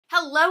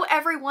Hello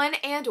everyone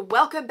and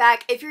welcome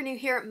back. If you're new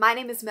here, my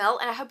name is Mel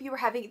and I hope you are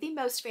having the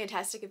most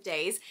fantastic of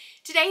days.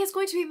 Today is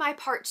going to be my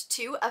part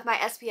 2 of my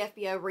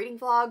spfbo reading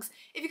vlogs.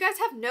 If you guys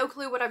have no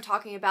clue what I'm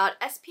talking about,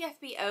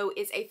 spfbo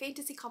is a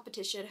fantasy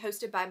competition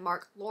hosted by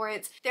Mark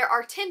Lawrence. There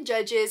are 10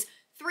 judges,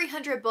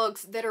 300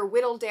 books that are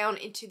whittled down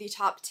into the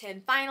top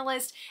 10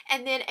 finalists,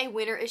 and then a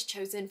winner is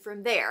chosen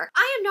from there.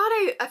 I am not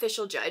an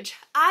official judge.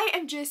 I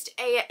am just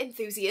an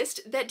enthusiast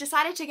that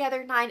decided to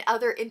gather 9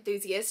 other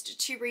enthusiasts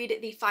to read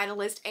the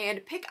finalist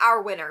and pick our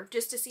winner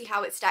just to see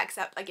how it stacks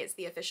up against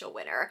the official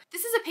winner.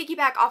 This is a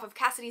piggyback off of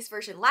Cassidy's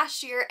version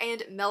last year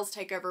and Mel's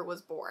takeover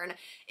was born.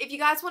 If you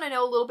guys want to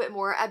know a little bit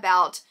more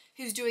about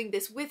who's doing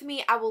this with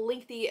me, I will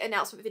link the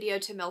announcement video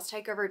to Mel's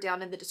takeover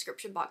down in the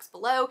description box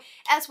below,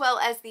 as well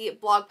as the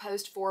blog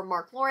post for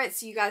Mark Lawrence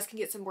so you guys can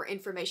get some more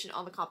information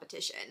on the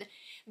competition.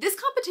 This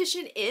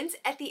competition ends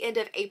at the end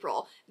of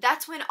April.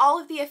 That's when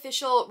all of the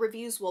official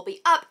reviews will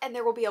be up and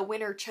there will be a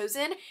winner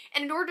chosen.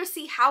 And in order to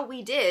see how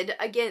we did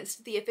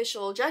against the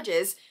official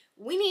judges,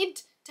 we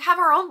need to have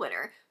our own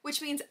winner,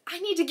 which means I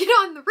need to get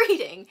on the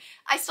reading.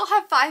 I still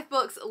have 5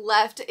 books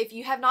left. If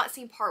you have not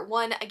seen part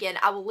 1, again,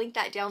 I will link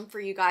that down for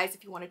you guys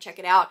if you want to check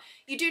it out.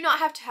 You do not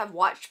have to have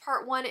watched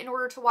part 1 in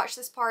order to watch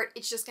this part.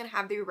 It's just going to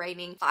have the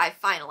remaining 5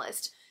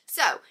 finalists.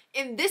 So,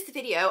 in this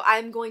video,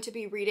 I'm going to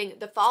be reading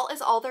The Fall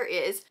Is All There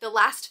Is, The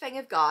Last Fang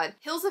of God,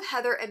 Hills of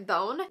Heather and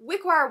Bone,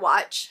 Wickwire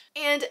Watch,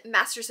 and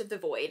Masters of the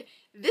Void.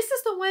 This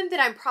is the one that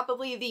I'm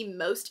probably the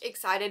most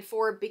excited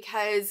for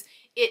because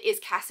it is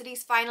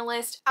Cassidy's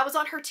finalist. I was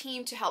on her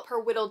team to help her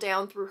whittle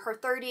down through her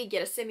 30,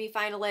 get a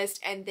semi-finalist,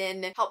 and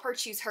then help her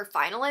choose her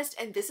finalist,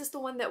 and this is the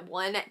one that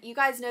won. You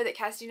guys know that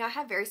Cassidy and I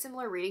have very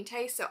similar reading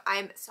tastes, so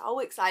I'm so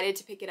excited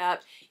to pick it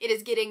up. It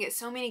is getting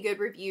so many good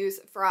reviews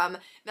from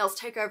Mel's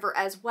takeover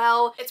as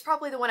well. It's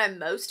probably the one I'm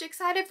most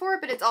excited for,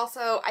 but it's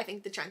also, I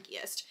think, the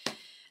chunkiest.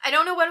 I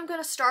don't know what I'm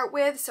going to start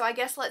with, so I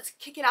guess let's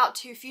kick it out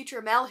to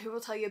future Mel, who will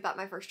tell you about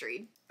my first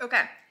read.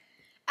 Okay.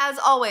 As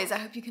always, I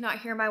hope you cannot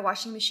hear my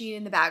washing machine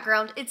in the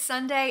background. It's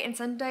Sunday, and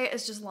Sunday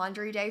is just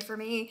laundry day for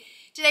me.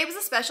 Today was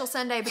a special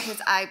Sunday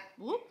because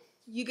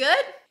you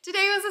good?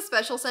 Today was a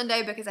special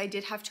Sunday because I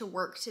did have to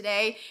work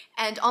today,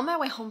 and on my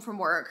way home from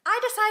work, I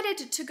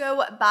decided to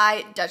go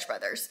buy Dutch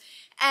Brothers.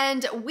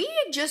 And we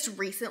just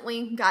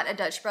recently got a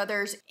Dutch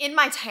Brothers in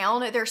my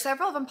town. There are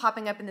several of them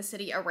popping up in the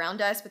city around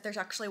us, but there's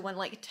actually one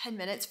like 10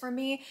 minutes from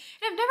me. And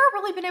I've never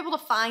really been able to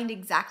find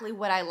exactly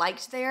what I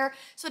liked there.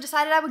 So I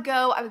decided I would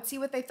go, I would see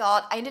what they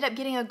thought. I ended up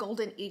getting a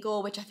Golden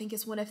Eagle, which I think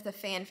is one of the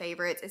fan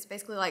favorites. It's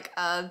basically like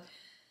a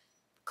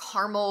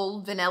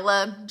caramel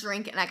vanilla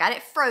drink, and I got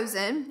it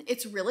frozen.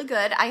 It's really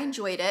good. I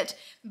enjoyed it,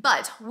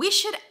 but we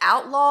should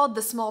outlaw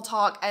the small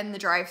talk and the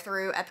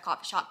drive-through at the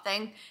coffee shop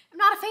thing. I'm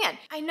not a fan.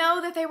 I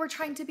know that they were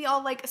trying to be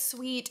all like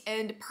sweet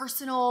and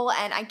personal,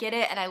 and I get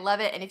it and I love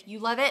it, and if you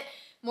love it,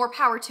 more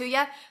power to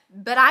you,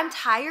 but I'm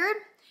tired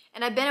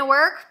and I've been at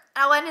work.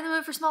 I went in the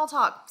mood for small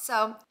talk.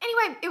 So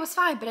anyway, it was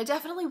fine, but I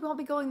definitely won't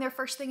be going there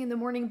first thing in the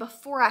morning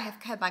before I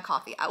have had my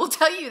coffee. I will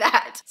tell you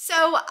that. So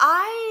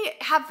I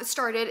have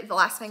started The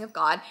Last Fang of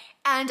God,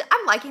 and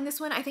I'm liking this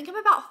one. I think I'm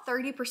about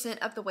 30%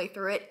 of the way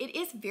through it. It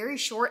is very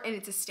short and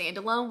it's a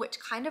standalone, which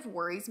kind of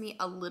worries me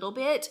a little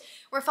bit.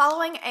 We're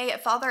following a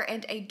father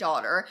and a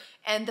daughter,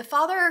 and the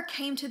father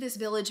came to this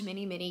village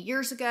many, many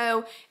years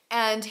ago,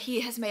 and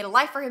he has made a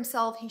life for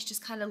himself. He's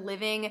just kind of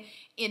living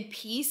in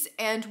peace,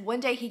 and one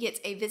day he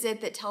gets a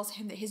visit that tells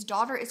him that his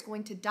daughter is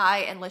going to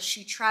die unless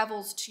she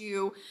travels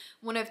to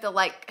one of the,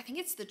 like, I think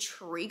it's the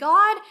tree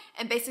god,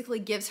 and basically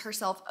gives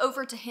herself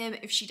over to him.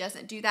 If she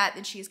doesn't do that,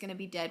 then she is going to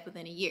be dead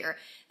within a year.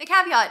 The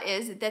caveat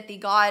is that the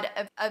god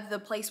of the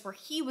place where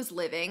he was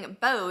living,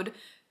 Bode,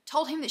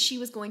 told him that she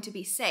was going to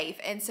be safe,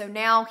 and so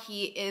now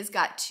he is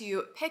got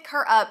to pick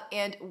her up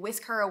and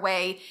whisk her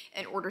away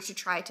in order to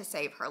try to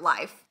save her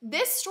life.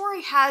 This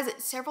story has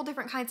several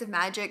different kinds of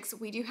magics.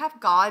 We do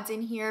have gods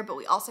in here, but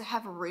we also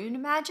have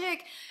rune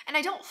magic, and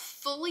I don't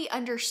fully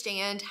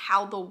understand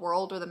how the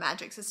world or the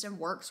magic system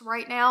works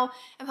right now.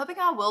 I'm hoping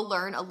I will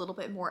learn a little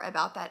bit more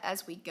about that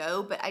as we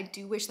go, but I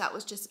do wish that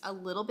was just a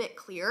little bit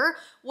clearer.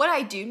 What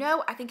I do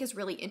know, I think, is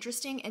really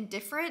interesting and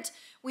different.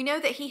 We know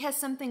that he has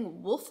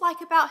something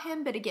wolf-like about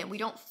him, but again, we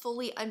don't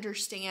fully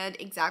understand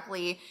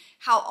exactly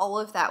how all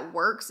of that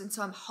works, and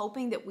so I'm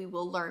hoping that we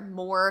will learn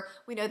more.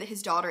 We know that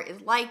his daughter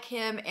is like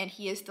him, and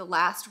he is the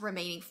last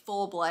remaining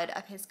full blood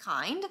of his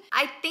kind.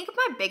 I think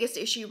my biggest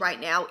issue right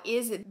now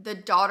is the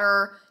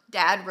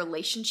daughter-dad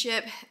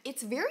relationship.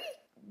 It's very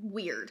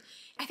weird.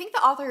 I think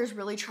the author is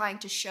really trying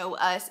to show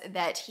us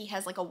that he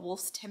has like a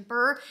wolf's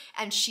temper,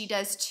 and she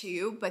does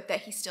too, but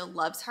that he still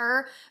loves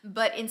her.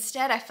 But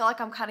instead, I feel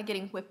like I'm kind of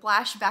getting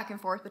whiplash back and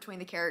forth between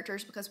the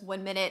characters, because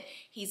one minute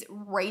he's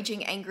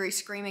raging, angry,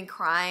 screaming,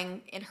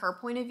 crying in her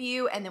point of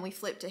view, and then we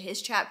flip to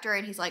his chapter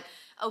and he's like,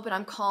 oh, but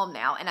I'm calm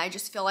now. And I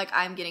just feel like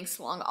I'm getting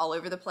slung all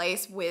over the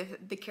place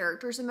with the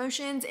characters'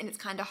 emotions, and it's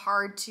kind of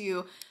hard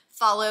to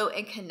follow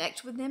and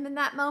connect with them in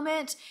that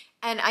moment.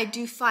 And I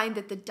do find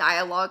that the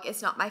dialogue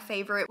is not my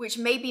favorite, which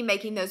may be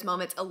making those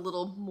moments a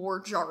little more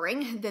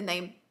jarring than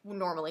they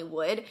normally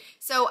would.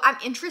 So I'm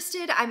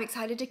interested, I'm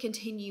excited to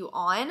continue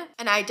on,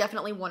 and I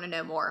definitely want to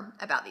know more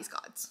about these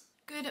gods.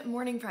 Good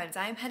morning, friends.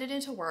 I am headed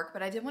into work,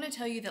 but I did want to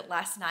tell you that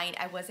last night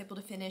I was able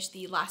to finish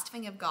The Last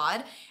Fang of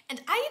God,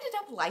 and I ended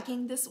up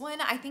liking this one.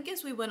 I think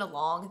as we went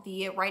along,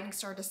 the writing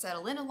started to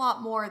settle in a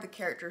lot more, the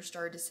characters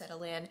started to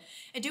settle in.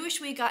 I do wish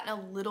we had gotten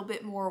a little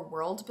bit more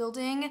world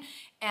building,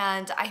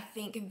 and I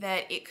think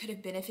that it could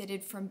have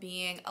benefited from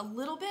being a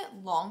little bit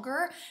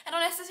longer. I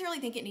don't necessarily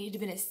think it needed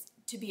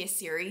to be a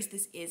series.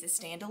 This is a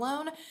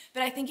standalone,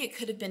 but I think it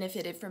could have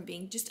benefited from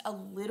being just a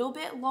little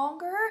bit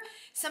longer.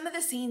 Some of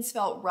the scenes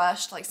felt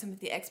rushed, like some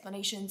of the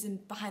explanations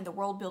behind the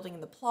world building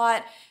and the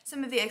plot,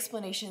 some of the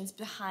explanations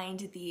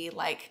behind the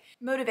like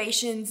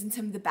motivations and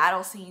some of the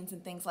battle scenes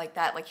and things like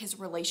that, like his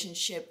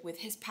relationship with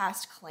his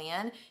past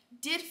clan,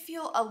 did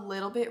feel a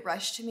little bit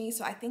rushed to me.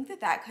 So I think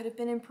that could have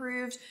been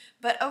improved,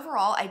 but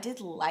overall I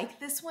did like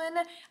this one.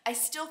 I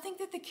still think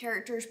that the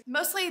characters,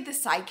 mostly the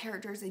side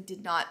characters, I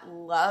did not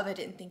love. I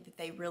didn't think that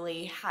they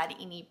really had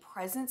any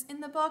presence in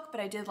the book, but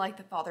I did like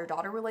the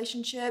father-daughter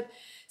relationship.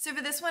 So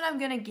for this one, I'm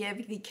gonna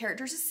give the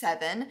characters a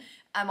 7.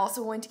 I'm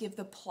also going to give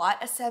the plot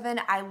a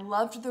 7. I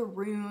loved the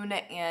rune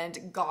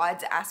and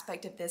gods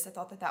aspect of this. I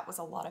thought that was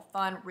a lot of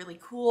fun, really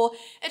cool.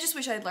 I just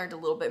wish I'd learned a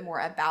little bit more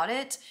about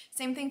it.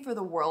 Same thing for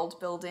the world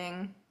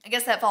building. I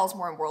guess that falls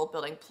more in world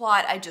building.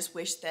 Plot, I just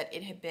wish that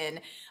it had been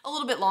a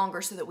little bit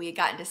longer so that we had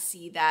gotten to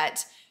see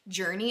that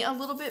journey a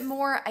little bit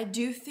more. I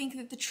do think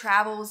that the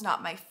travel was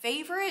not my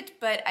favorite,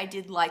 but I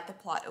did like the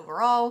plot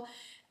overall.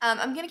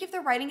 I'm gonna give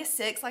the writing a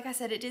 6. Like I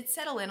said, it did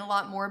settle in a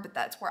lot more, but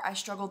that's where I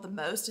struggled the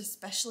most,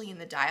 especially in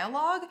the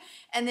dialogue.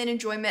 And then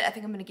enjoyment, I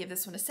think I'm gonna give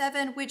this one a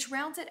 7, which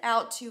rounds it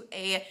out to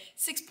a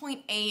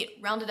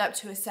 6.8, rounded up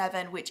to a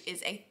 7, which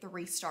is a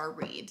 3-star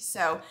read.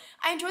 So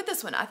I enjoyed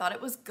this one. I thought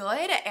it was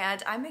good,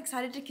 and I'm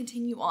excited to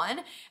continue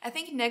on. I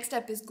think next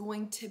up is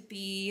going to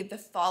be The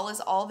Fall Is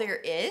All There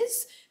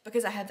Is,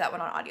 because I have that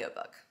one on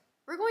audiobook.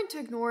 We're going to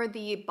ignore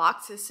the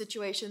boxes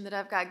situation that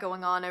I've got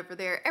going on over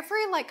there.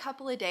 Every like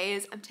couple of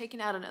days, I'm taking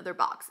out another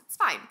box. It's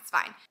fine, it's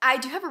fine. I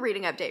do have a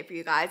reading update for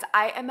you guys.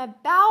 I am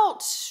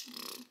about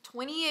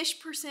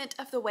 20-ish%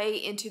 of the way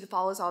into The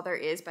Fall Is All There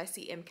Is by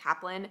C.M.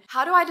 Kaplan.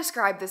 How do I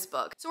describe this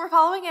book? So we're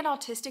following an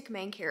autistic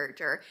main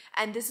character,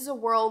 and this is a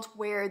world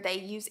where they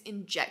use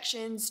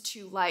injections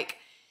to like,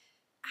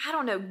 I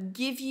don't know,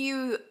 give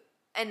you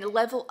a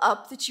level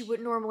up that you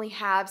wouldn't normally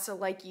have, so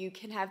like you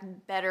can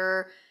have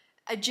better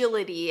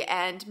agility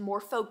and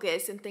more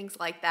focus and things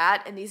like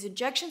that. And these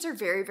injections are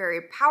very,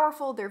 very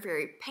powerful. They're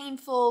very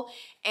painful,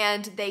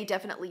 and they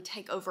definitely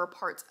take over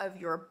parts of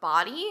your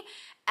body.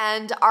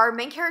 And our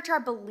main character, I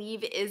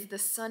believe, is the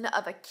son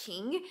of a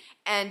king,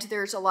 and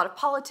there's a lot of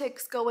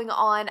politics going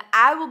on.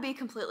 I will be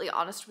completely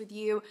honest with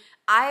you.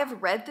 I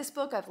have read this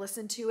book, I've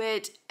listened to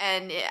it,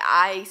 and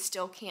I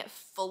still can't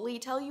fully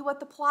tell you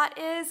what the plot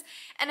is.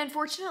 And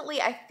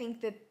unfortunately, I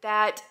think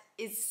that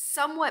is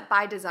somewhat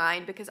by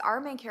design, because our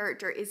main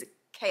character is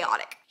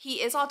chaotic. He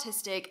is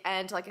autistic,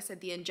 and like I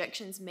said, the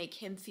injections make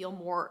him feel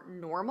more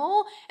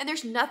normal, and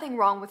there's nothing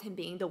wrong with him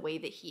being the way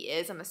that he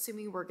is. I'm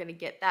assuming we're gonna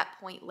get that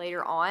point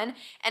later on,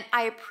 and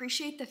I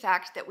appreciate the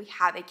fact that we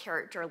have a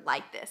character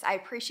like this. I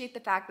appreciate the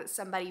fact that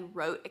somebody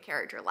wrote a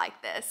character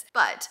like this,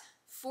 but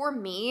for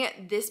me,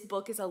 this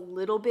book is a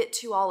little bit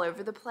too all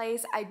over the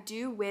place. I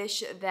do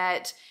wish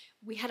that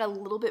we had a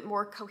little bit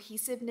more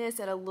cohesiveness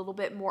and a little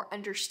bit more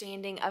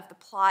understanding of the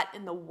plot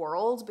in the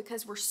world,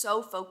 because we're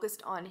so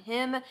focused on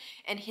him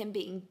and him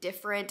being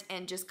different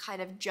and just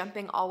kind of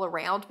jumping all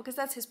around, because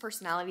that's his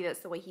personality, that's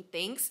the way he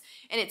thinks,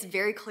 and it's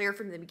very clear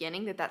from the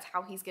beginning that that's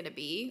how he's gonna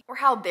be, or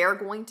how they're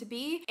going to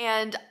be.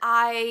 And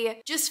I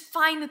just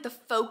find that the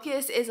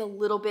focus is a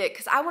little bit,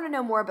 because I want to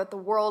know more about the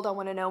world, I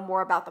want to know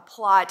more about the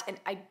plot, and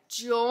I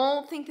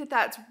don't think that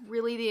that's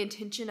really the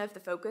intention of the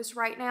focus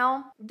right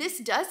now. This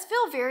does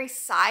feel very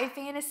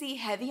fantasy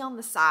heavy on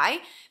the sci,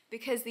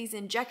 because these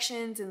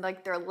injections and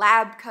like their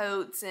lab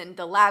coats, and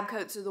the lab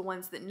coats are the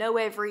ones that know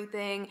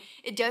everything.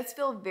 It does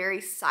feel very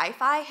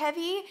sci-fi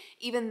heavy,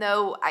 even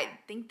though I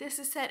think this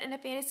is set in a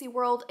fantasy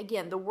world.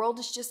 Again, the world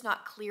is just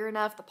not clear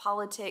enough. The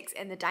politics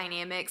and the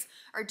dynamics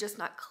are just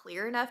not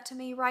clear enough to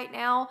me right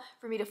now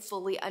for me to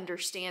fully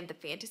understand the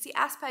fantasy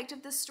aspect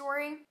of this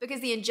story,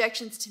 because the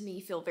injections to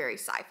me feel very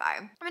sci-fi.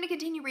 I'm going to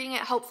continue reading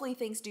it. Hopefully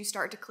things do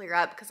start to clear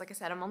up, because like I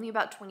said, I'm only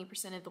about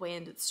 20% of the way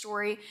into the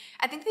story.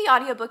 I think the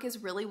audiobook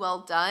is really well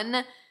done.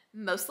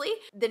 Mostly.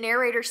 The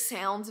narrator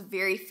sounds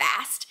very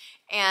fast,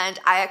 and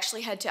I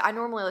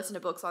normally listen to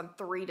books on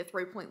 3 to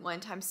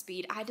 3.1 times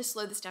speed. I had to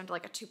slow this down to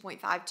like a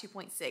 2.5,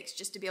 2.6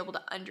 just to be able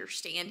to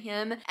understand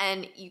him,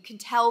 and you can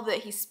tell that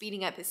he's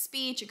speeding up his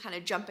speech and kind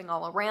of jumping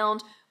all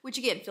around, which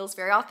again feels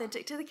very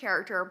authentic to the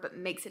character, but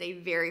makes it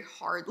a very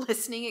hard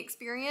listening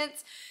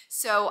experience.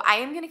 So I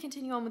am going to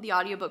continue on with the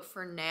audiobook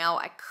for now.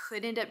 I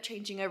could end up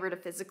changing over to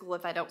physical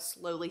if I don't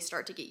slowly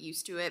start to get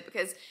used to it,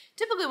 because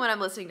typically when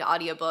I'm listening to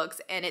audiobooks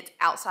and it's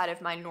outside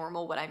of my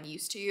normal, what I'm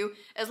used to,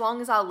 as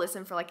long as I'll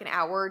listen for like an hour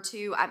hour or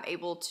two, I'm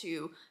able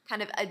to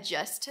kind of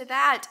adjust to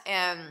that,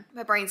 and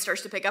my brain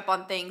starts to pick up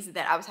on things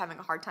that I was having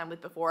a hard time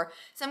with before.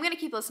 So I'm going to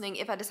keep listening.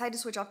 If I decide to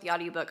switch off the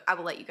audiobook, I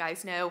will let you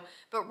guys know.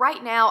 But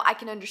right now, I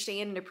can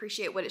understand and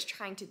appreciate what it's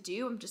trying to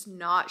do. I'm just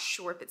not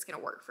sure if it's going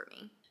to work for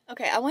me.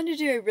 Okay, I wanted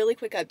to do a really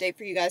quick update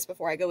for you guys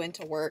before I go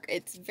into work.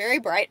 It's very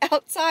bright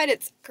outside.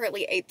 It's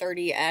currently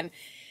 8:30 and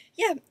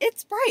yeah,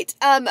 it's bright.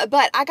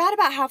 But I got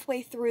about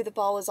halfway through The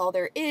Fall Is All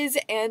There Is,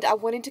 and I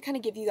wanted to kind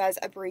of give you guys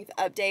a brief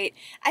update.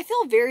 I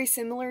feel very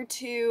similar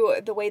to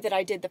the way that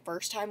I did the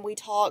first time we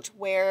talked,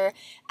 where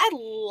I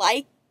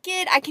like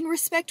it. I can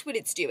respect what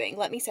it's doing,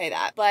 let me say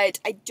that,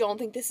 but I don't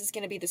think this is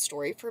going to be the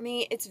story for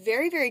me. It's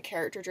very, very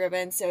character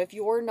driven, so if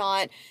you're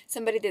not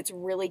somebody that's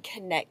really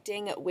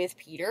connecting with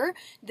Peter,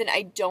 then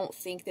I don't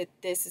think that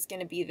this is going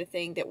to be the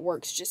thing that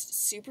works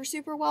just super,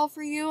 super well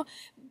for you,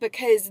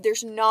 because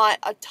there's not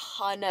a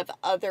ton of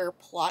other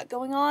plot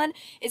going on.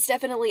 It's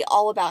definitely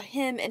all about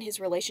him and his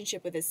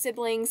relationship with his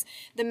siblings.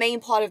 The main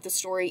plot of the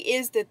story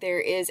is that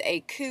there is a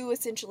coup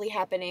essentially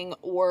happening,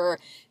 or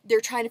they're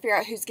trying to figure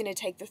out who's going to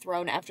take the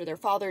throne after their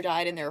father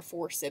died, and there are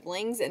 4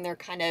 siblings, and they're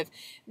kind of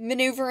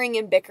maneuvering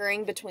and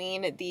bickering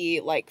between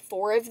the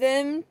 4 of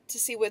them to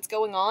see what's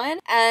going on.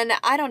 And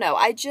I don't know,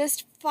 I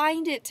just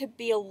find it to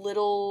be a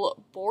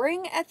little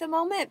boring at the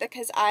moment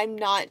because I'm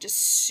not just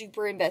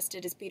super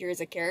invested as Peter as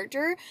a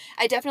character.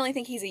 I definitely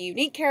think he's a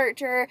unique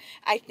character.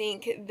 I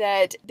think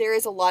that there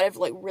is a lot of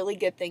really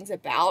good things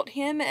about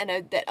him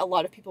and that a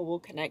lot of people will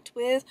connect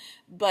with,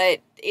 but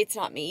it's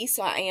not me,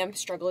 so I am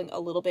struggling a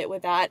little bit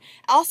with that.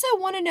 I also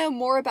want to know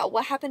more about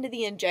what happened to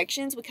the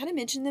injections. We kind of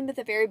mentioned them at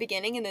the very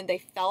beginning and then they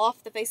fell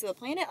off the face of the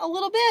planet a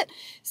little bit,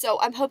 so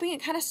I'm hoping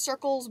it kind of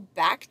circles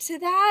back to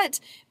that,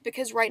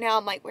 because right now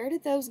I'm like, where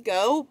did those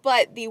go?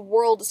 But the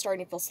world is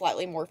starting to feel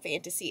slightly more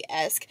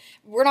fantasy-esque.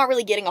 We're not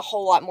really getting a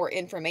whole lot more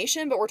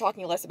information, but we're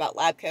talking less about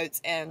lab coats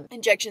and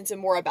injections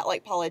and more about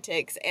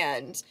politics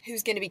and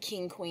who's going to be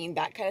king, queen,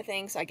 that kind of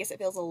thing. So I guess it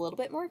feels a little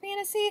bit more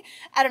fantasy.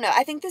 I don't know.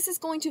 I think this is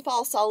going to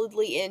fall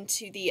solidly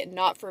into the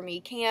not for me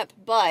camp,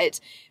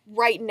 but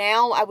right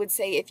now I would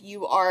say if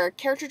you are a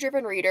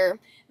character-driven reader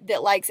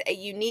that likes a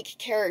unique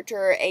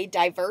character, a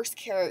diverse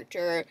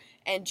character,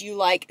 and you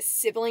like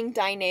sibling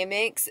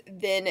dynamics,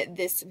 then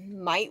this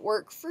might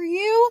work for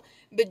you,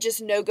 but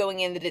just know going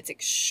in that it's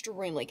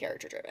extremely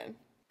character driven.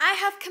 I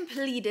have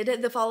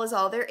completed The Fall Is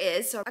All There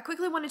Is, so I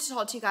quickly wanted to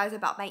talk to you guys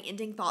about my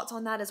ending thoughts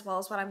on that as well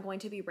as what I'm going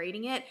to be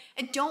rating it.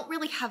 I don't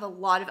really have a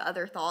lot of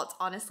other thoughts,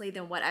 honestly,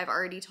 than what I've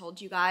already told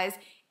you guys.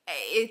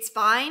 It's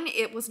fine.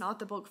 It was not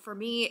the book for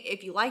me.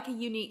 If you like a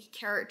unique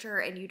character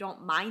and you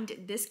don't mind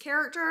this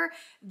character,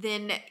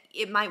 then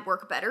it might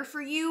work better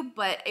for you,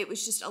 but it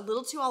was just a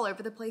little too all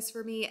over the place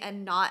for me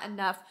and not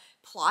enough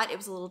plot. It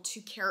was a little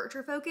too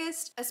character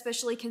focused,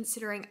 especially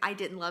considering I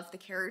didn't love the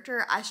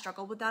character. I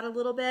struggled with that a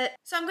little bit.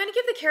 So I'm going to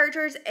give the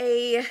characters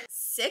a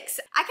 6.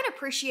 I can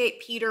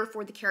appreciate Peter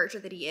for the character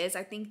that he is.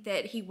 I think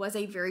that he was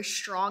a very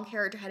strong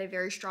character, had a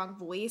very strong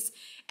voice,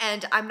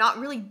 and I'm not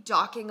really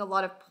docking a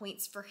lot of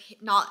points for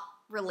not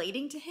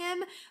relating to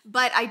him,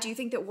 but I do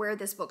think that where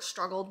this book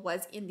struggled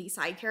was in the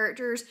side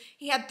characters.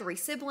 He had 3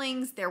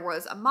 siblings, there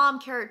was a mom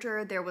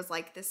character, there was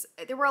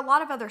there were a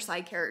lot of other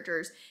side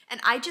characters,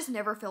 and I just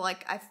never feel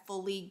like I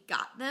fully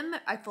got them.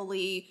 I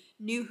fully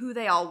knew who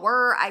they all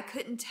were. I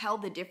couldn't tell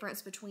the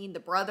difference between the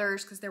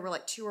brothers because there were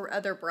 2 or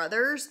other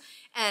brothers,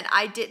 and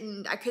I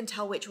couldn't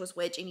tell which was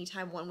which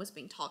anytime one was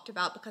being talked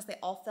about because they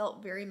all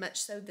felt very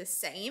much so the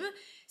same.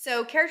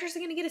 So characters are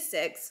going to get a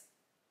 6.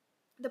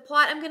 The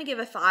plot, I'm going to give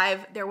a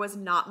 5. There was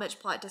not much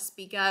plot to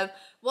speak of.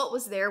 What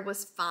was there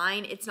was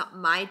fine. It's not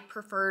my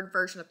preferred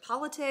version of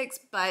politics,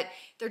 but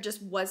there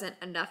just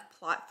wasn't enough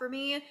plot for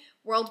me.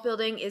 World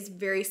building is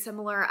very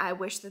similar. I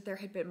wish that there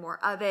had been more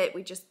of it.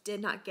 We just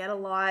did not get a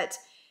lot.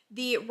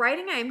 The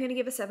writing, I am going to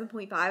give a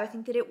 7.5. I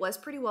think that it was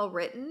pretty well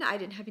written. I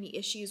didn't have any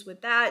issues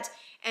with that.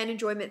 And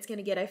enjoyment's going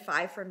to get a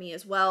 5 from me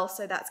as well.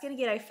 So that's going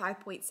to get a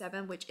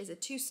 5.7, which is a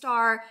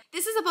 2-star.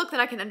 This is a book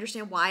that I can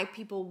understand why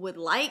people would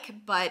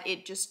like, but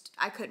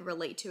I couldn't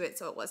relate to it,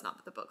 so it was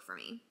not the book for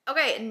me.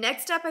 Okay,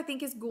 next up I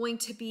think is going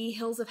to be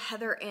Hills of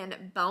Heather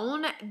and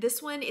Bone.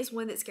 This one is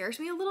one that scares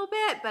me a little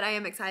bit, but I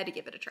am excited to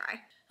give it a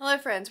try. Hello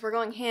friends, we're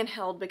going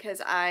handheld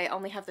because I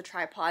only have the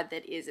tripod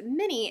that is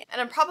mini, and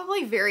I'm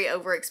probably very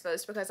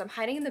overexposed because I'm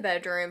hiding in the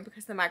bedroom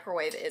because the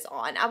microwave is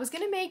on. I was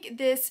gonna make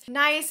this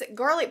nice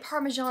garlic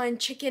parmesan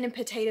chicken and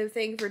potato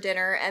thing for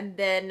dinner, and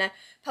then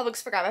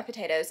Publix forgot my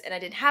potatoes and I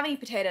didn't have any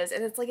potatoes,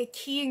 and it's a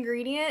key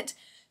ingredient.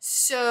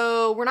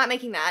 So we're not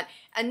making that.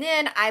 And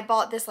then I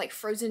bought this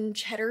frozen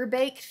cheddar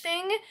bake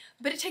thing,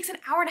 but it takes an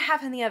hour and a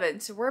half in the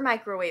oven. So we're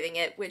microwaving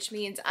it, which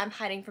means I'm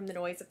hiding from the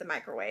noise of the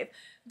microwave.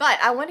 But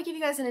I want to give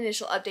you guys an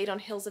initial update on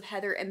Hills of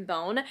Heather and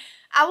Bone.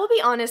 I will be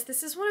honest,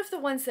 this is one of the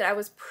ones that I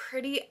was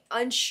pretty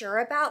unsure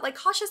about,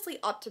 cautiously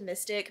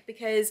optimistic,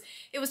 because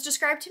it was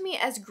described to me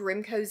as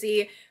grim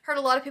cozy. Heard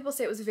a lot of people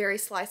say it was very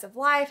slice of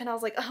life, and I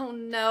was like, oh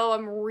no,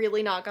 I'm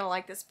really not gonna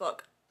like this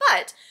book.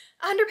 But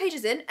 100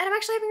 pages in, and I'm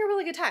actually having a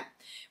really good time.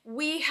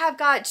 We have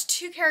got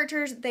two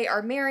characters, they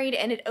are married,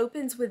 and it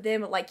opens with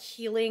them like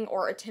healing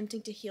or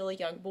attempting to heal a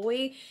young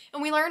boy.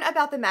 And we learn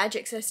about the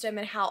magic system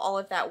and how all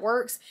of that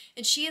works.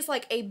 And she is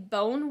like a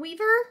bone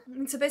weaver.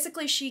 And so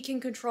basically she can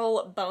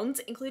control bones,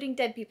 including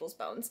dead people's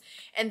bones.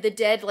 And the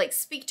dead like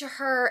speak to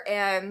her,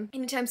 and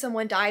anytime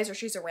someone dies or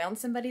she's around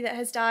somebody that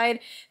has died,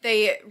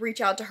 they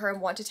reach out to her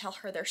and want to tell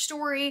her their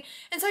story.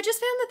 And so I just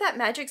found that that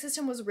magic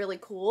system was really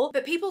cool,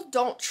 but people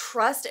don't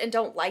trust and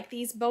don't like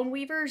these bone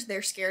weavers.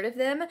 They're scared of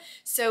them,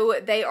 so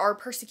they are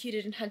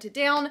persecuted and hunted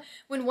down,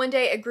 when one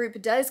day a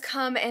group does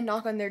come and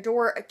knock on their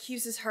door,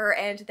 accuses her,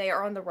 and they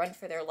are on the run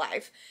for their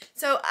life.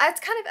 So it's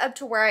kind of up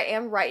to where I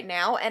am right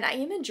now, and I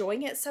am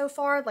enjoying it so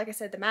far. Like I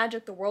said, the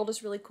magic, the world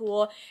is really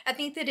cool. I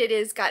think that it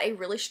has got a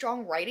really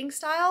strong writing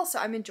style, so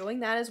I'm enjoying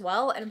that as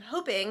well, and I'm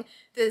hoping that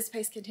this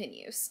pace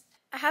continues.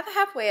 I have a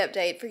halfway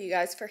update for you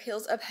guys for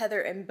Hills of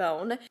Heather and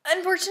Bone.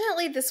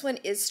 Unfortunately, this one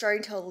is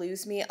starting to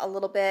lose me a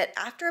little bit.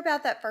 After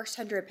about that first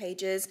 100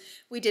 pages,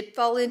 we did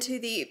fall into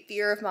the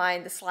fear of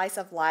mind, the slice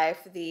of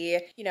life, the,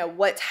 you know,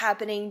 what's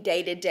happening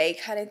day to day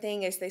kind of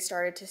thing as they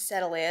started to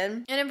settle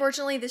in. And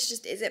unfortunately, this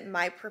just isn't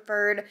my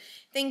preferred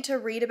thing to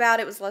read about.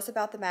 It was less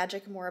about the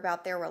magic, more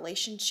about their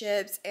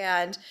relationships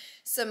and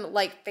some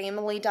like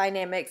family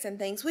dynamics and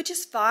things, which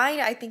is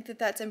fine. I think that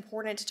that's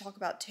important to talk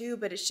about too,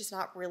 but it's just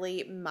not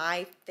really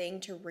my thing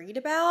to read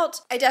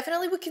about. I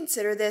definitely would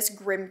consider this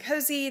grim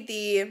cozy.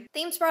 The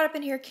themes brought up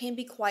in here can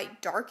be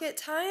quite dark at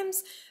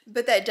times,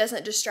 but that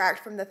doesn't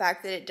distract from the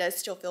fact that it does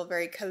still feel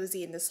very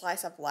cozy in the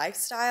slice of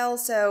lifestyle.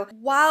 So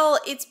while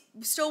it's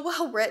still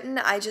well written,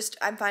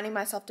 I'm finding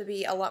myself to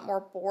be a lot more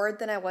bored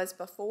than I was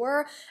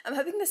before. I'm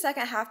hoping the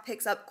second half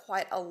picks up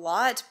quite a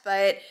lot,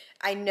 but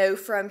I know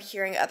from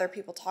hearing other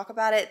people talk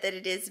about it that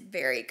it is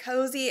very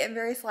cozy and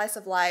very slice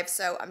of life,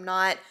 so I'm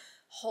not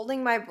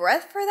holding my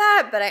breath for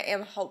that, but I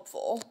am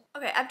hopeful.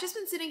 Okay, I've just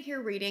been sitting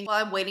here reading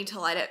while I'm waiting to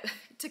light up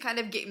to kind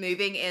of get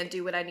moving and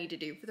do what I need to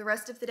do for the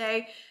rest of the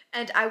day,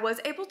 and I was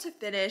able to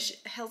finish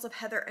Hills of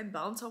Heather and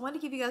Bone, so I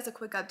wanted to give you guys a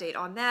quick update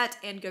on that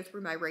and go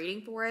through my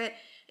rating for it.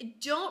 I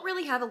don't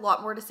really have a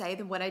lot more to say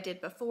than what I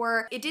did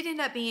before. It did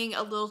end up being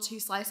a little too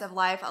slice of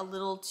life, a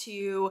little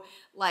too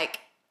like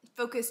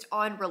focused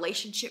on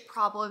relationship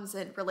problems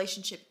and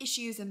relationship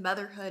issues and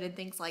motherhood and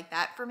things like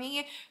that for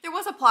me. There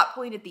was a plot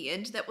point at the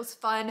end that was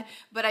fun,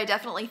 but I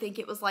definitely think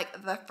it was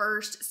like the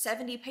first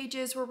 70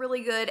 pages were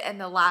really good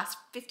and the last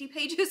 50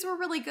 pages were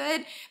really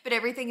good, but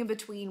everything in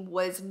between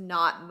was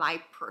not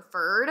my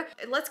preferred.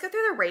 Let's go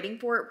through the rating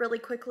for it really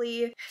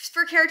quickly.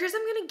 For characters,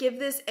 I'm gonna give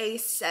this a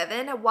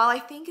 7. While I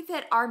think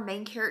that our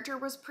main character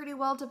was pretty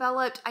well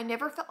developed, I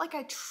never felt like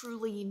I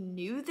truly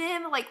knew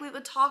them. Like, we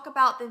would talk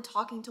about them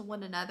talking to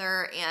one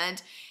another and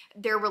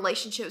their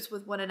relationships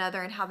with one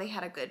another and how they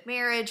had a good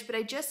marriage, but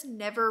I just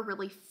never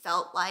really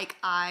felt like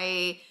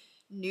I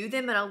knew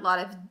them in a lot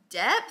of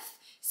depth.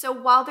 So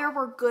while there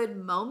were good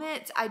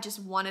moments, I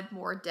just wanted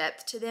more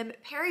depth to them.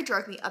 Perry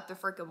drove me up the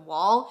freaking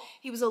wall.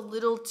 He was a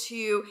little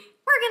too,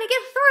 we're gonna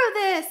get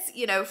through this,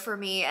 you know, for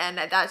me, and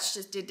that's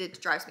just,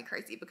 it drives me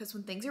crazy, because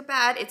when things are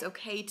bad, it's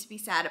okay to be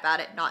sad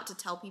about it, not to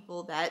tell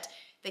people that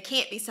they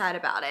can't be sad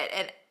about it.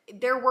 And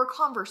there were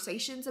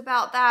conversations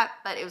about that,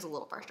 but it was a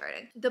little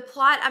frustrating. The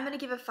plot, I'm going to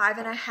give a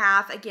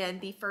 5.5. Again,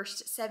 the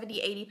first 70,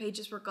 80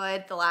 pages were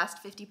good. The last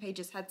 50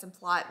 pages had some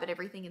plot, but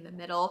everything in the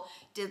middle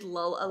did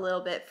lull a little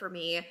bit for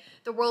me.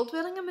 The world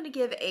building, I'm going to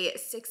give a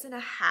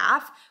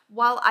 6.5.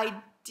 While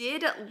I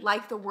did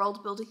like the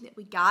world building that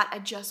we got, I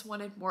just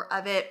wanted more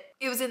of it.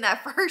 It was in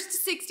that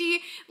first 60,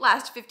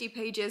 last 50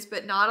 pages,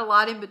 but not a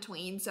lot in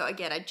between. So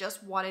again, I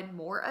just wanted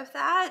more of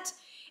that.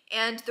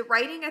 And the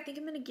writing, I think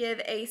I'm going to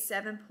give a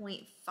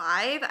 7.5.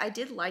 I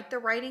did like the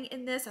writing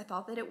in this. I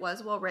thought that it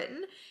was well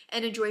written,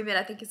 and enjoyment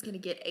I think is going to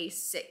get a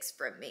 6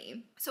 from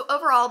me. So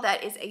overall,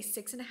 that is a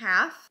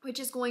 6.5, which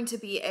is going to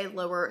be a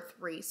lower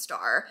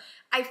 3-star.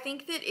 I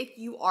think that if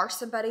you are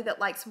somebody that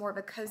likes more of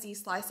a cozy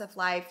slice of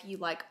life, you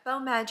like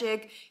bone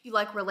magic, you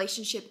like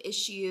relationship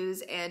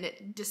issues and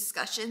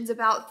discussions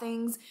about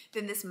things,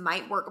 then this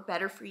might work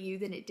better for you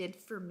than it did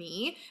for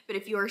me. But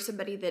if you are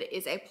somebody that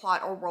is a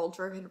plot or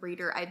world-driven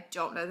reader, I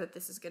don't know that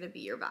this is going to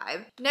be your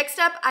vibe. Next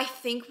up, I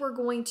think we're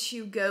going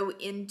to go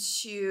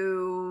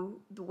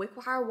into the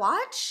Wickwire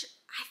Watch.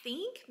 I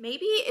think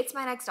maybe it's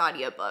my next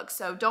audiobook,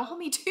 so don't hold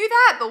me to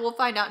that, but we'll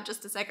find out in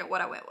just a second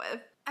what I went with.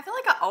 I feel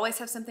like I always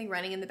have something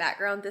running in the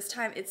background. This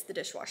time it's the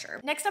dishwasher.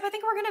 Next up, I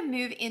think we're gonna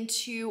move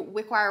into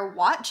Wickwire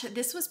Watch.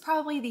 This was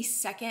probably the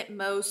second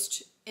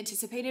most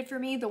anticipated for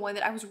me, the one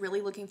that I was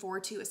really looking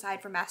forward to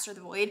aside from Master of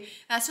the Void.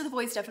 Master of the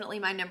Void is definitely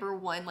my number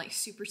one, like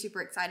super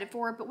excited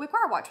for, but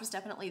Wickwire Watch was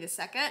definitely the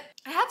second.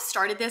 I have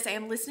started this, I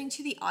am listening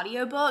to the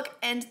audiobook,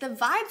 and the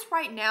vibes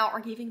right now are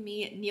giving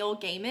me Neil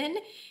Gaiman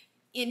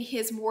in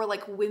his more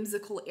like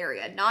whimsical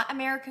area. Not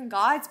American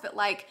Gods, but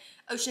like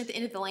Ocean at the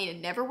End of the Lane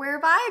and Neverwhere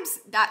vibes.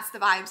 That's the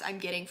vibes I'm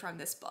getting from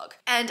this book.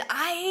 And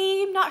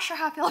I'm not sure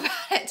how I feel about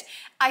it.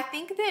 I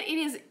think that it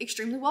is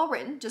extremely well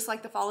written, just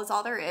like The Fall Is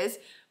All There Is,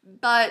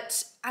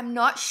 but I'm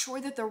not sure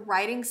that the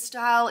writing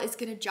style is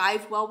gonna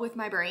jive well with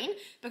my brain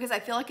because I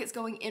feel like it's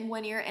going in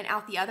one ear and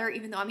out the other,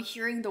 even though I'm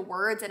hearing the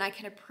words and I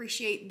can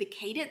appreciate the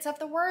cadence of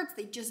the words,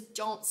 they just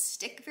don't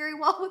stick very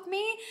well with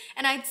me.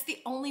 And it's the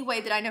only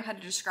way that I know how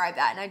to describe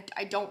that. And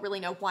I don't really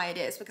know why it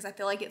is because I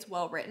feel like it's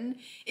well written.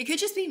 It could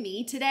just be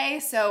me today,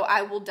 so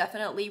I will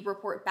definitely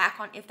report back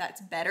on if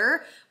that's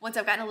better once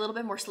I've gotten a little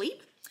bit more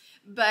sleep.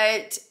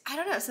 But I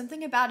don't know,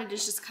 something about it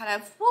is just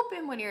kind of whoop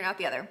in one ear and out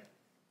the other.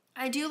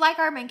 I do like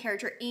our main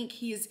character, Ink.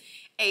 He's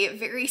a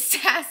very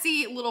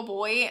sassy little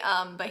boy,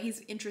 but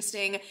he's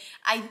interesting.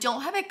 I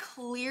don't have a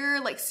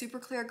clear, like super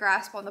clear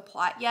grasp on the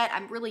plot yet.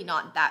 I'm really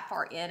not that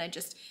far in. I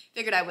just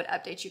figured I would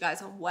update you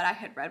guys on what I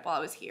had read while I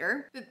was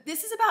here. But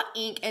this is about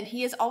Ink, and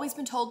he has always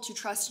been told to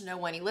trust no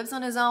one. He lives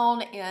on his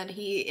own, and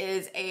he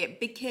is a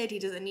big kid. He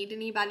doesn't need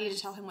anybody to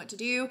tell him what to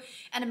do.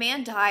 And a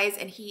man dies,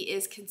 and he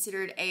is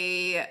considered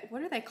a,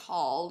 what are they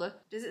called?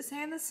 Does it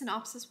say in the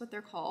synopsis what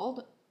they're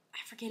called?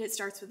 I forget, it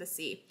starts with a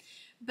C.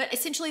 But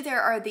essentially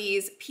there are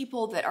these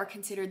people that are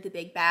considered the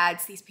big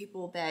bads, these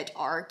people that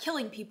are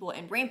killing people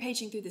and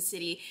rampaging through the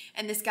city.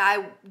 And this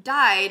guy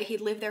died, he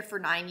lived there for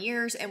 9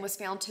 years and was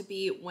found to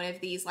be one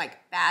of these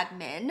like bad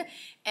men.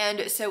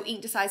 And so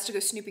Ink decides to go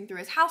snooping through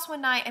his house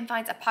one night and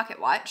finds a pocket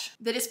watch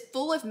that is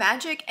full of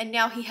magic, and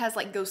now he has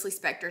like ghostly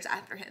specters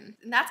after him.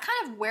 And that's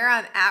kind of where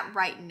I'm at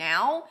right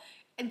now.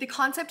 And the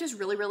concept is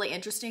really, really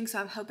interesting, so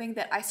I'm hoping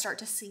that I start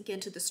to sink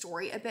into the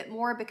story a bit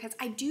more because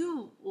I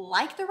do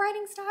like the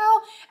writing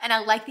style and I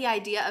like the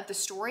idea of the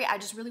story. I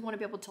just really want to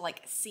be able to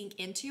like sink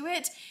into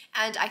it,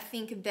 and I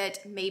think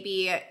that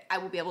maybe I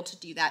will be able to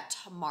do that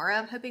tomorrow.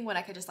 I'm hoping when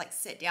I could just like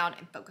sit down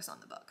and focus on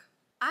the book.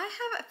 I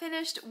have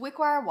finished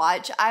Wickwire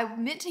Watch. I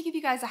meant to give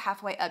you guys a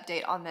halfway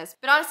update on this,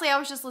 but honestly, I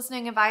was just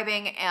listening and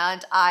vibing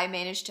and I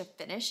managed to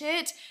finish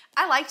it.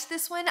 I liked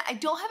this one. I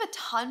don't have a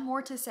ton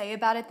more to say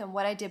about it than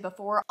what I did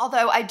before,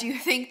 although I do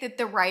think that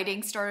the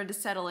writing started to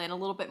settle in a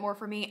little bit more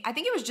for me. I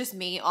think it was just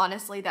me,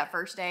 honestly, that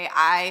first day.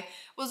 I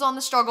was on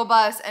the struggle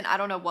bus and I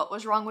don't know what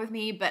was wrong with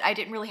me, but I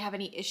didn't really have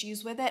any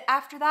issues with it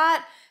after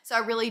that. So I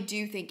really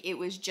do think it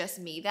was just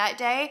me that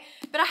day,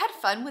 but I had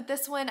fun with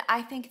this one.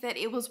 I think that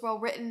it was well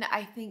written.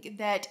 I think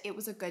that it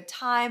was a good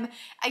time.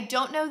 I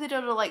don't know that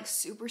it'll like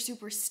super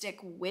stick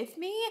with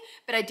me,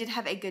 but I did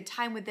have a good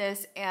time with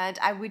this, and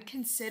I would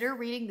consider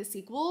reading the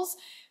sequels.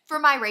 For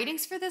my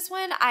ratings for this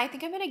one, I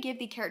think I'm going to give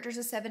the characters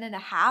a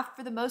 7.5.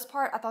 For the most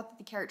part, I thought that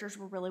the characters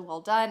were really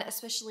well done,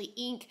 especially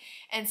Ink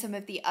and some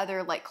of the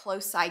other like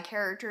close side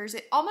characters.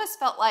 It almost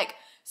felt like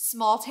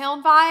small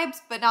town vibes,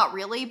 but not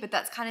really, but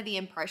that's kind of the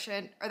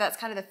impression, or that's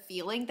kind of the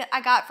feeling that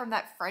I got from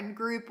that friend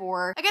group,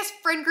 or I guess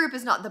friend group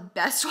is not the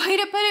best way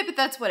to put it, but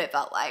that's what it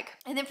felt like.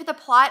 And then for the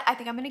plot, I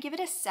think I'm going to give it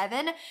a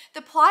 7.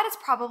 The plot is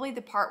probably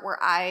the part where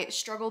I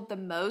struggled the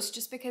most,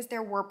 just because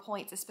there were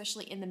points,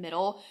 especially in the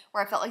middle,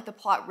 where I felt like the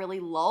plot really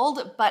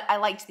lulled, but I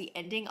liked the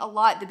ending a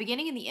lot. The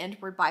beginning and the end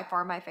were by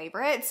far my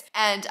favorites,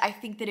 and I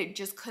think that it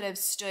just could have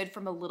stood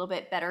from a little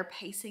bit better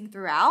pacing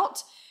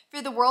throughout.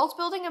 For the world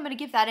building, I'm going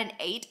to give that an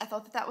 8. I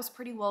thought that that was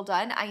pretty well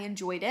done. I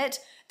enjoyed it.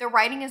 The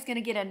writing is going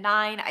to get a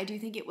 9. I do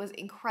think it was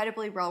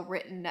incredibly well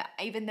written,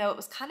 even though it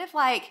was kind of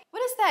like,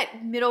 what is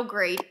that middle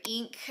grade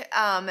Ink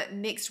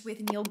mixed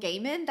with Neil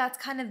Gaiman? That's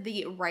kind of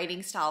the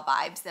writing style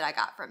vibes that I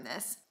got from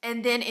this.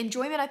 And then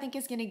enjoyment, I think,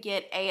 is going to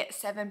get a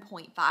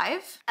 7.5.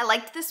 I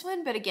liked this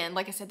one, but again,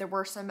 like I said, there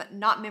were some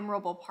not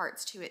memorable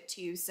parts to it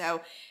too, so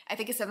I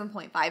think a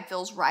 7.5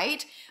 feels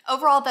right.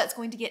 Overall, that's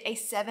going to get a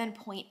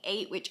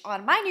 7.8, which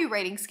on my new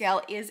rating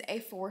scale is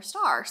a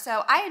 4-star.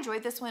 So I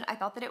enjoyed this one. I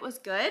thought that it was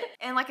good.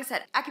 And like I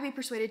said, I could be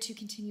persuaded to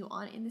continue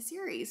on in the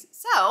series.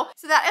 So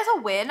that is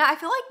a win. I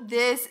feel like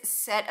this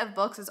set of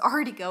books is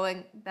already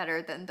going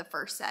better than the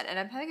first set, and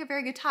I'm having a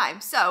very good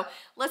time. So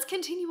let's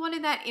continue on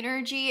in that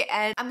energy,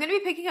 and I'm going to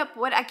be picking up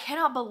what I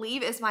cannot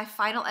believe is my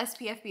final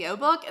SPFBO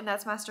book, and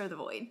that's Master of the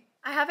Void.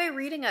 I have a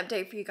reading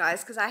update for you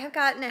guys because I have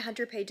gotten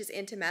 100 pages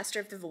into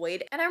Master of the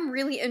Void, and I'm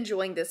really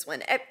enjoying this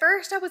one. At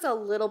first, I was a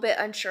little bit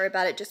unsure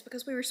about it just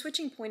because we were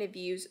switching point of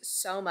views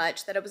so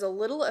much that I was a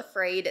little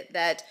afraid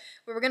that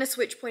we were going to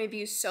switch point of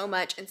views so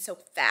much and so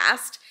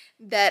fast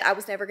that I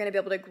was never going to be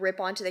able to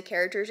grip onto the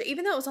characters.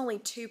 Even though it was only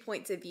 2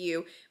 points of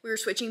view, we were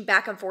switching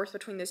back and forth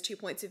between those 2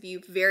 points of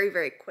view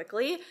very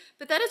quickly.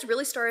 But that has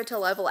really started to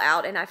level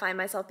out, and I find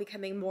myself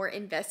becoming more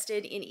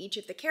invested in each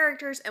of the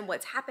characters and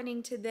what's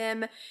happening to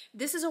them.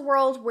 This is a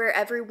world where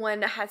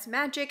everyone has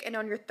magic, and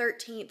on your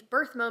 13th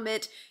birth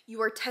moment, you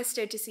are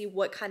tested to see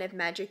what kind of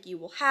magic you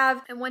will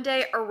have. And one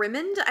day,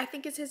 Arimond, I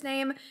think is his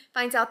name,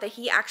 finds out that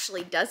he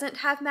actually doesn't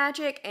have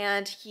magic,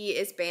 and he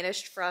is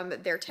banished from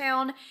their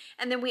town.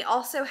 And then we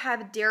also have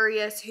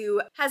Darius,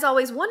 who has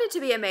always wanted to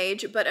be a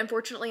mage, but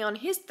unfortunately on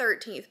his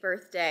 13th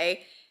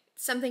birthday,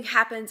 something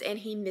happens and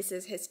he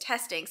misses his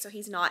testing, so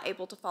he's not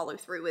able to follow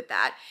through with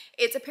that.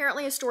 It's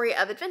apparently a story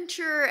of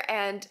adventure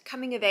and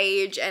coming of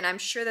age, and I'm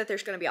sure that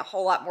there's going to be a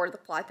whole lot more to the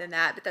plot than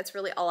that, but that's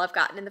really all I've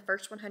gotten in the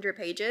first 100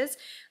 pages.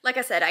 Like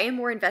I said, I am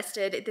more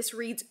invested. This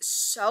reads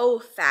so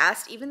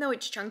fast, even though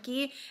it's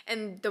chunky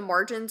and the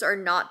margins are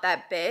not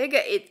that big,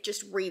 it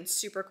just reads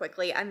super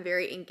quickly. I'm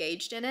very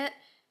engaged in it.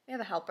 We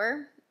have a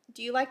helper.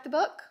 Do you like the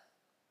book?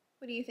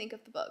 What do you think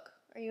of the book?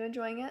 Are you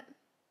enjoying it?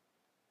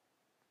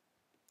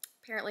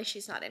 Apparently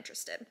she's not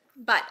interested,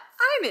 but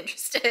I'm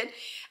interested.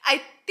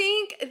 I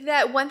think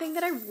that one thing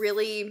that I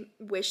really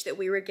wish that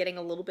we were getting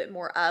a little bit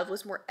more of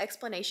was more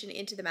explanation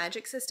into the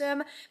magic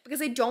system,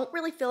 because I don't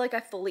really feel like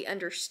I fully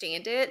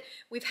understand it.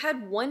 We've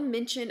had one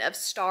mention of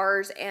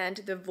stars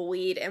and the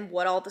void and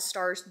what all the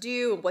stars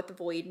do and what the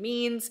void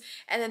means,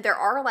 and then there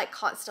are like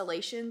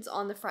constellations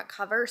on the front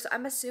cover, so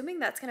I'm assuming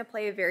that's going to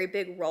play a very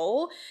big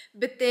role.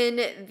 But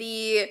then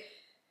the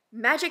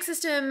magic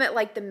system,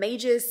 like the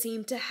mages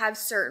seem to have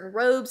certain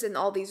robes, and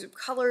all these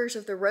colors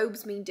of the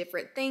robes mean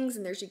different things,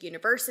 and there's a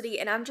university,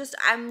 and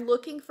I'm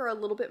looking for a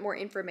little bit more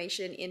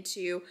information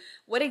into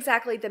what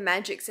exactly the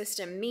magic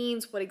system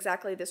means, what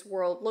exactly this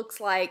world looks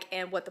like,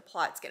 and what the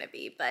plot's gonna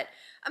be. But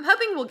I'm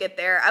hoping we'll get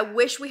there. I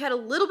wish we had a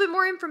little bit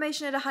more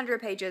information at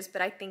 100 pages,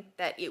 but I think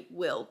that it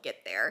will get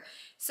there.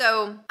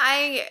 So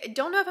I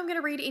don't know if I'm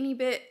gonna read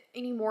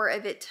any more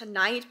of it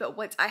tonight, but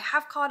once I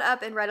have caught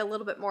up and read a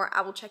little bit more,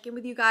 I will check in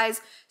with you guys.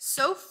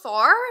 So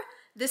far,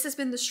 this has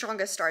been the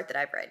strongest start that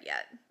I've read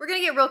yet. We're gonna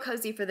get real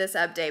cozy for this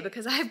update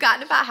because I've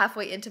gotten about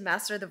halfway into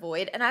Master of the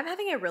Void and I'm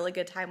having a really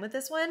good time with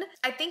this one.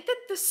 I think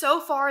that so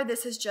far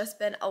this has just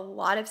been a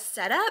lot of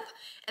setup,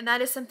 and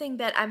that is something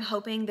that I'm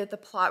hoping that the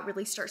plot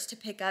really starts to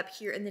pick up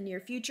here in the near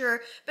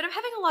future, but I'm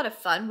having a lot of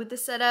fun with the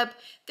setup.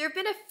 There have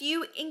been a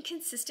few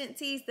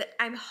inconsistencies that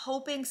I'm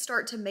hoping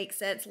start to make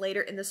sense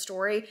later in the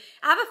story.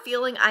 I have a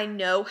feeling I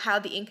know how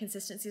the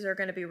inconsistencies are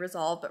gonna be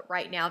resolved, but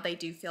right now they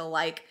do feel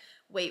like,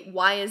 wait,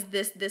 why is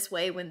this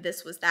way when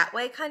this was that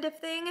way kind of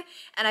thing?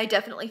 And I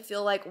definitely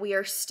feel like we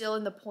are still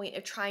in the point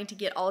of trying to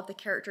get all of the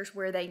characters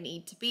where they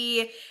need to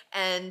be,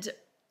 and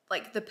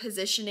like the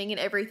positioning and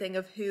everything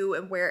of who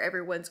and where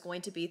everyone's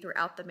going to be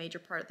throughout the major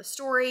part of the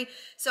story.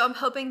 So I'm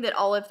hoping that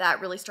all of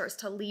that really starts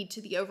to lead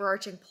to the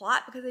overarching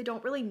plot, because I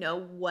don't really know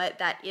what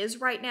that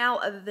is right now,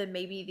 other than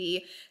maybe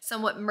the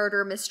somewhat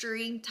murder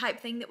mystery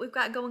type thing that we've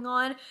got going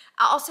on.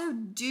 I also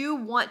do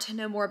want to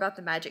know more about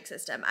the magic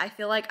system. I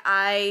feel like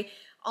I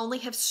only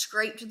have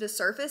scraped the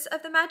surface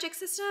of the magic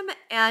system,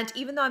 and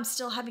even though I'm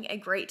still having a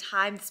great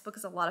time, this book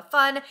is a lot of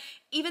fun.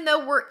 Even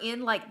though we're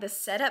in like the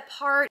setup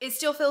part, it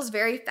still feels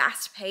very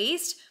fast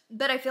paced,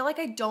 but I feel like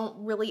I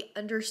don't really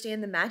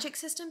understand the magic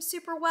system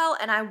super well,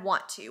 and I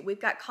want to. We've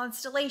got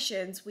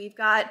constellations, we've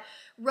got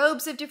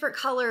robes of different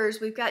colors,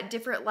 we've got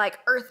different like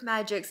earth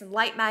magics and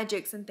light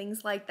magics and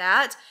things like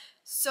that.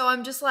 So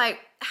I'm just like,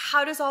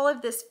 how does all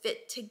of this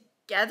fit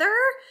together?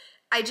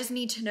 I just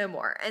need to know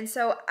more. And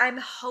so I'm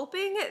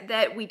hoping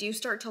that we do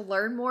start to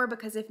learn more,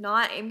 because if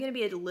not, I'm going to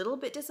be a little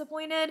bit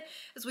disappointed,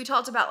 as we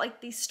talked about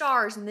like these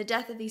stars and the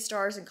death of these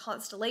stars and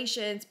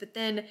constellations, but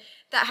then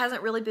that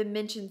hasn't really been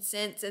mentioned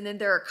since. And then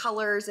there are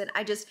colors, and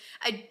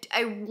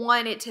I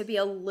want it to be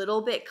a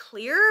little bit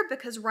clearer,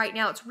 because right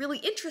now it's really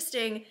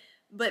interesting,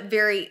 but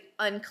very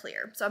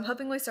unclear. So I'm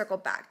hoping we circle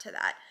back to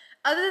that.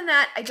 Other than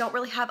that, I don't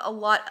really have a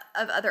lot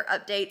of other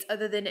updates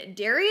other than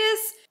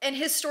Darius and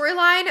his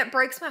storyline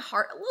breaks my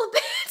heart a little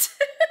bit.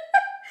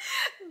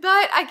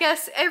 But I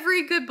guess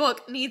every good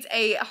book needs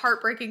a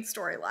heartbreaking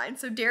storyline,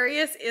 so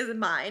Darius is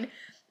mine.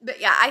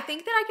 But yeah, I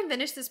think that I can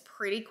finish this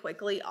pretty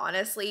quickly,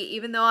 honestly.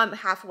 Even though I'm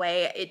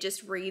halfway, it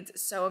just reads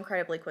so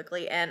incredibly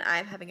quickly, and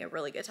I'm having a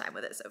really good time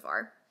with it so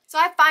far. So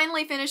I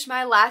finally finished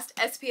my last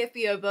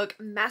SPFBO book,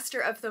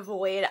 Master of the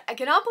Void. I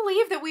cannot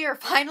believe that we are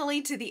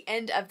finally to the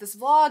end of this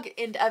vlog,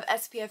 end of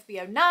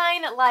SPFBO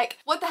 9. Like,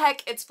 what the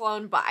heck, it's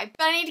flown by.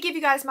 But I need to give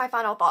you guys my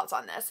final thoughts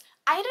on this.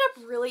 I ended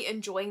up really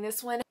enjoying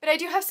this one, but I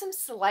do have some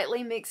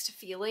slightly mixed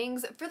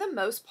feelings. For the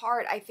most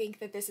part, I think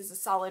that this is a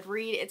solid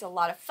read. It's a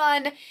lot of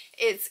fun.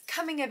 It's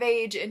coming of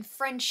age and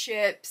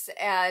friendships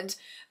and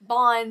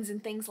bonds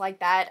and things like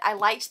that. I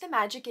liked the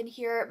magic in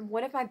here.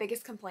 One of my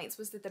biggest complaints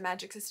was that the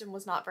magic system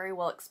was not very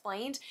well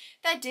explained.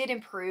 That did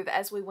improve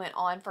as we went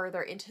on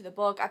further into the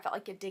book. I felt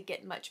like it did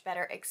get much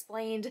better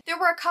explained. There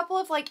were a couple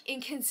of like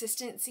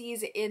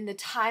inconsistencies in the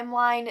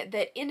timeline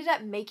that ended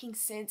up making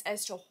sense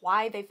as to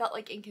why they felt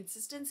like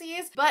inconsistencies,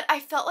 but I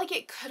felt like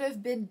it could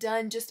have been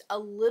done just a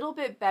little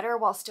bit better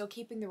while still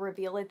keeping the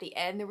reveal at the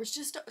end. There was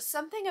just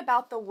something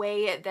about the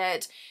way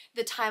that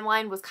the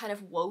timeline was kind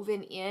of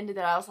woven in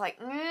that I was like,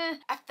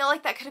 I feel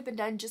like that could have been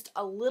done just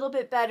a little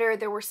bit better.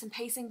 There were some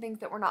pacing things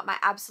that were not my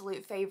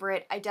absolute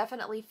favorite. I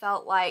definitely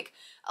felt like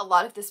a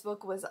lot of this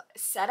book was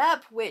set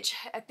up, which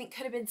I think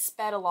could have been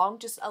sped along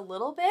just a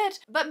little bit,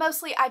 but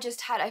mostly I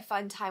just had a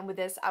fun time with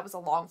this. I was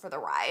along for the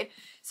ride.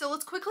 So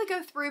let's quickly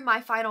go through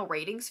my final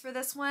ratings for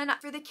this one.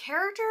 For the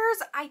characters,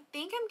 characters, I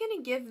think I'm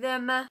gonna give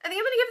them a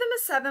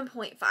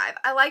 7.5.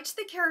 I liked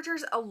the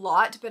characters a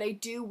lot, but I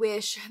do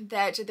wish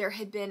that there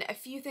had been a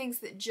few things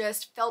that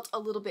just felt a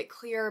little bit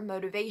clearer,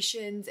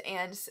 motivations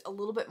and a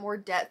little bit more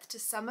depth to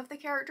some of the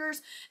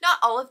characters. Not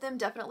all of them,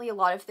 definitely a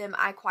lot of them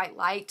I quite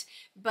liked,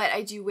 but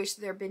I do wish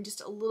there had been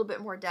just a little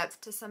bit more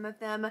depth to some of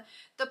them.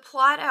 The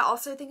plot, I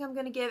also think I'm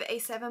gonna give a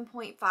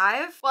 7.5.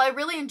 While I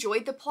really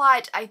enjoyed the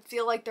plot, I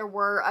feel like there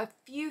were a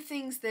few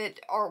things that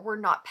were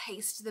not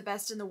paced the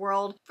best in the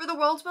world. For the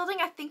world building,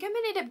 I think I'm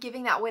gonna end up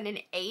giving that one an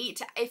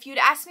 8. If you'd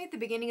asked me at the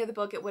beginning of the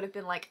book, it would have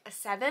been like a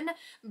 7,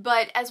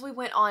 but as we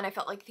went on, I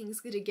felt like things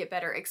did get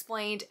better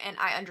explained and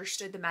I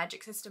understood the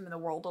magic system in the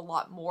world a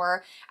lot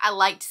more. I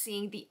liked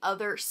seeing the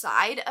other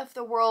side of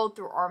the world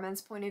through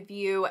Armin's point of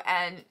view,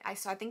 and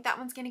so I think that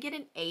one's gonna get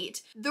an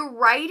 8. The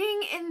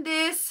writing in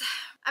this,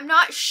 I'm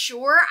not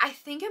sure. I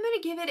think I'm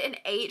gonna give it an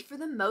 8 for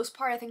the most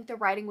part. I think the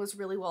writing was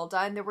really well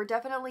done. There were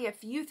definitely a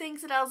few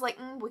things that I was like,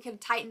 we could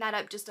tighten that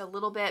up just a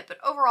little bit, but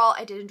overall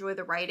I did enjoy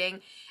the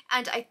writing,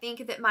 and I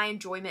think that my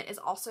enjoyment is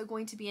also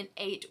going to be an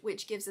 8,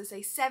 which gives us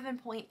a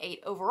 7.8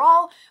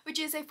 overall, which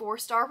is a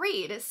 4-star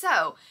read.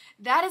 So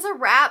that is a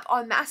wrap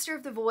on Master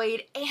of the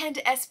Void and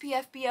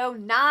SPFBO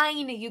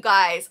 9, you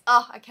guys.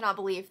 Oh, I cannot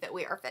believe that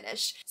we are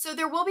finished. So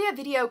there will be a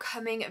video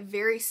coming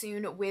very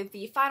soon with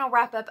the final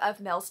wrap up of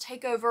Mel's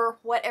takeover,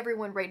 what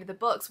everyone rated the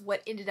books,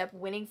 what ended up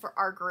winning for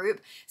our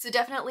group. So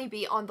definitely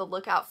be on the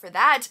lookout for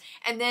that.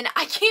 And then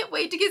I can't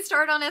wait to get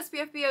started on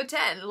SPFBO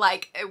 10.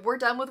 Like, we're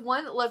done with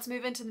one, let's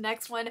move into the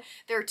next one.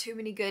 There are too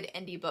many good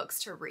indie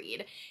books to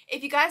read.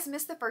 If you guys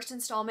missed the first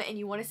installment and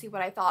you want to see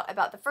what I thought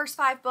about the first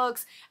 5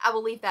 books, I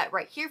will leave that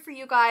right here for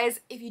you guys.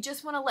 If you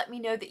just want to let me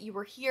know that you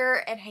were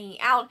here and hanging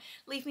out,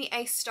 leave me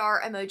a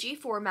star emoji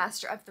for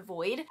Master of the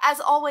Void. As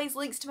always,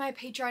 links to my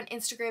Patreon,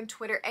 Instagram,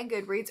 Twitter, and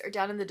Goodreads are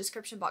down in the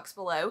description box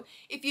below.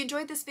 If you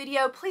enjoyed this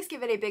video, please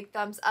give it a big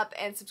thumbs up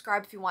and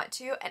subscribe if you want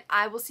to, and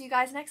I will see you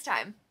guys next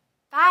time.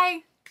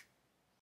 Bye!